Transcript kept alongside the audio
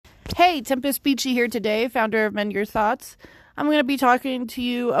Hey, Tempest Beachy here today, founder of Mend Your Thoughts. I'm going to be talking to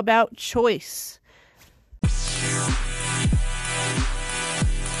you about choice.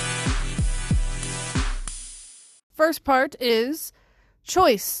 First part is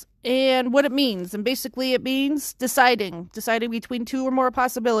choice and what it means. And basically it means deciding between two or more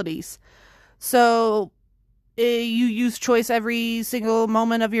possibilities. So you use choice every single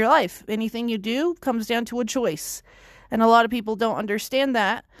moment of your life. Anything you do comes down to a choice. And a lot of people don't understand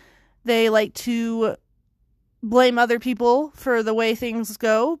that. They like to blame other people for the way things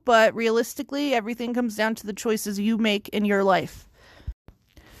go, but realistically, everything comes down to the choices you make in your life.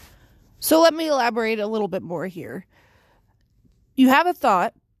 So let me elaborate a little bit more here. You have a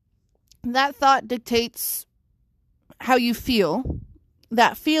thought. That thought dictates how you feel.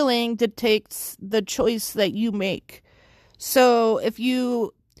 That feeling dictates the choice that you make. So if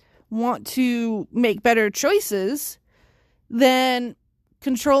you want to make better choices, then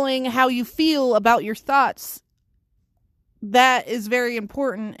controlling how you feel about your thoughts, that is very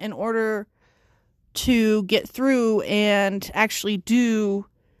important in order to get through and actually do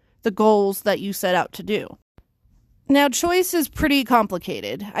the goals that you set out to do. Now, choice is pretty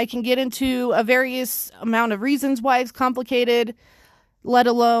complicated. I can get into a various amount of reasons why it's complicated, let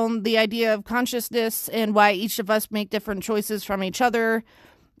alone the idea of consciousness and why each of us make different choices from each other.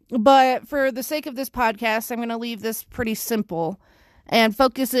 But for the sake of this podcast, I'm going to leave this pretty simple and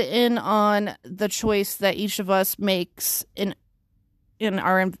focus it in on the choice that each of us makes in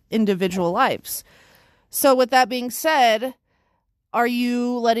our individual lives. So with that being said, are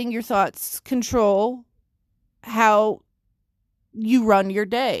you letting your thoughts control how you run your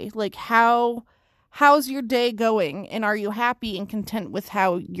day? Like how's your day going? And are you happy and content with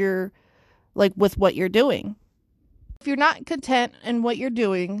how you're, like, with what you're doing? If you're not content in what you're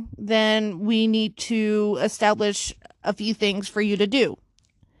doing, then we need to establish a few things for you to do.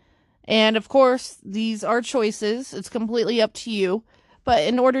 And of course, these are choices. It's completely up to you. But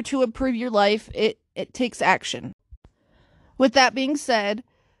in order to improve your life, it takes action. With that being said,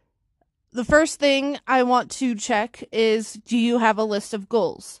 the first thing I want to check is, do you have a list of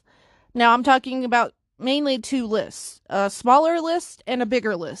goals? Now, I'm talking about mainly two lists, a smaller list and a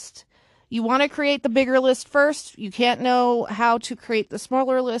bigger list. You want to create the bigger list first. You can't know how to create the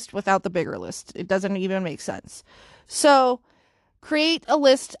smaller list without the bigger list. It doesn't even make sense. So create a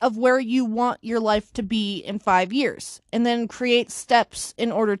list of where you want your life to be in 5 years, and then create steps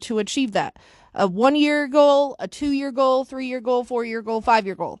in order to achieve that. A 1-year goal, a 2-year goal, 3-year goal, 4-year goal,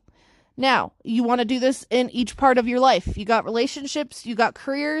 5-year goal. Now, you want to do this in each part of your life. You got relationships, you got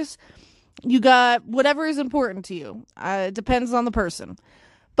careers, you got whatever is important to you. It depends on the person.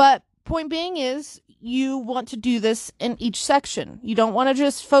 But point being is, you want to do this in each section. You don't want to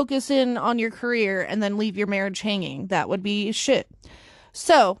just focus in on your career and then leave your marriage hanging. That would be shit.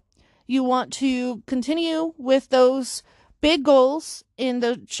 So you want to continue with those big goals in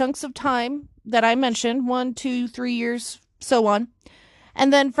the chunks of time that I mentioned, 1, 2, 3 years, so on.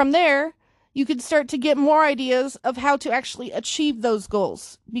 And then from there, you can start to get more ideas of how to actually achieve those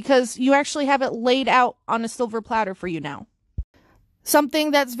goals, because you actually have it laid out on a silver platter for you now. Something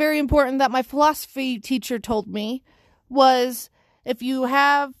that's very important that my philosophy teacher told me was, if you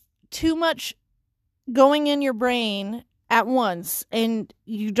have too much going in your brain at once and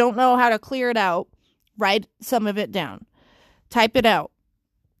you don't know how to clear it out, write some of it down. Type it out.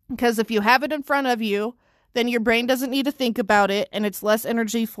 Because if you have it in front of you, then your brain doesn't need to think about it, and it's less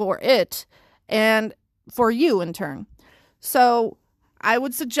energy for it and for you in turn. So I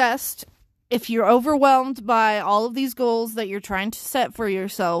would suggest, if you're overwhelmed by all of these goals that you're trying to set for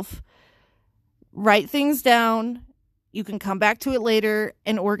yourself, write things down. You can come back to it later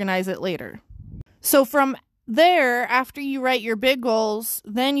and organize it later. So from there, after you write your big goals,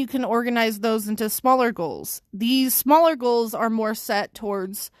 then you can organize those into smaller goals. These smaller goals are more set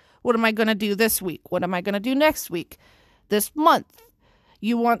towards, what am I going to do this week? What am I going to do next week? This month?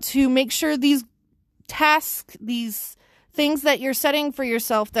 You want to make sure these tasks, these things that you're setting for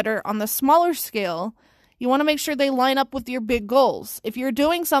yourself that are on the smaller scale, you want to make sure they line up with your big goals. If you're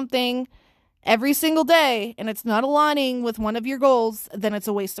doing something every single day and it's not aligning with one of your goals, then it's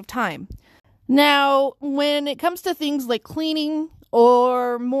a waste of time. Now, when it comes to things like cleaning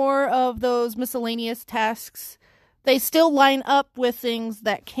or more of those miscellaneous tasks, they still line up with things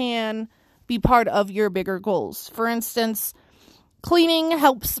that can be part of your bigger goals. For instance, cleaning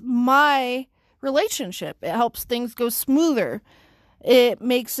helps my relationship. It helps things go smoother. It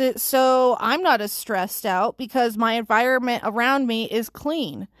makes it so I'm not as stressed out because my environment around me is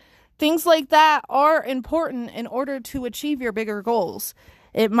clean. Things like that are important in order to achieve your bigger goals.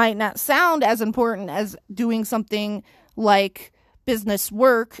 It might not sound as important as doing something like business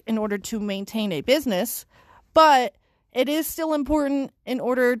work in order to maintain a business, but it is still important in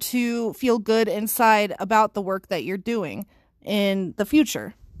order to feel good inside about the work that you're doing in the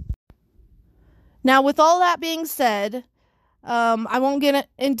future. Now, with all that being said, I won't get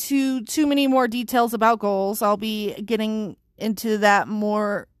into too many more details about goals. I'll be getting into that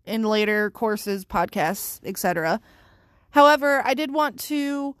more in later courses, podcasts, etc. However, I did want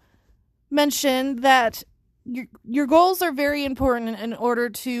to mention that your goals are very important in order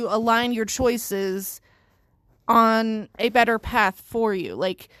to align your choices on a better path for you.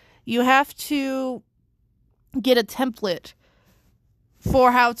 Like, you have to get a template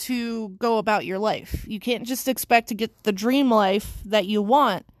for how to go about your life. You can't just expect to get the dream life that you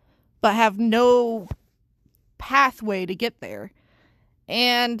want, but have no pathway to get there.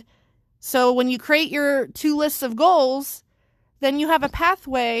 And so when you create your 2 lists of goals, then you have a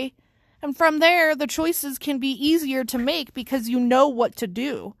pathway, and from there, the choices can be easier to make because you know what to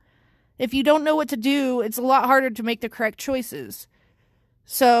do. If you don't know what to do, it's a lot harder to make the correct choices.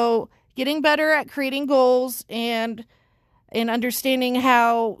 So getting better at creating goals and understanding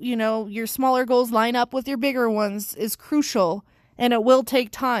how, your smaller goals line up with your bigger ones is crucial, and it will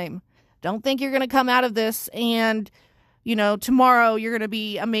take time. Don't think you're going to come out of this and, tomorrow you're going to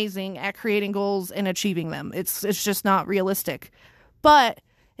be amazing at creating goals and achieving them. It's just not realistic. But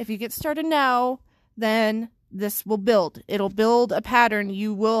if you get started now, then this will build. It'll build a pattern.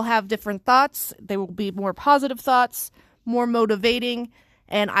 You will have different thoughts. They will be more positive thoughts, more motivating,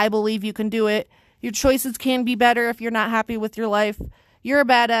 and I believe you can do it. Your choices can be better if you're not happy with your life. You're a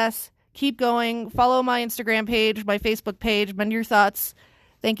badass. Keep going. Follow my Instagram page, my Facebook page, Mend Your Thoughts.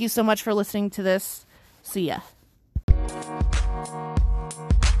 Thank you so much for listening to this. See ya.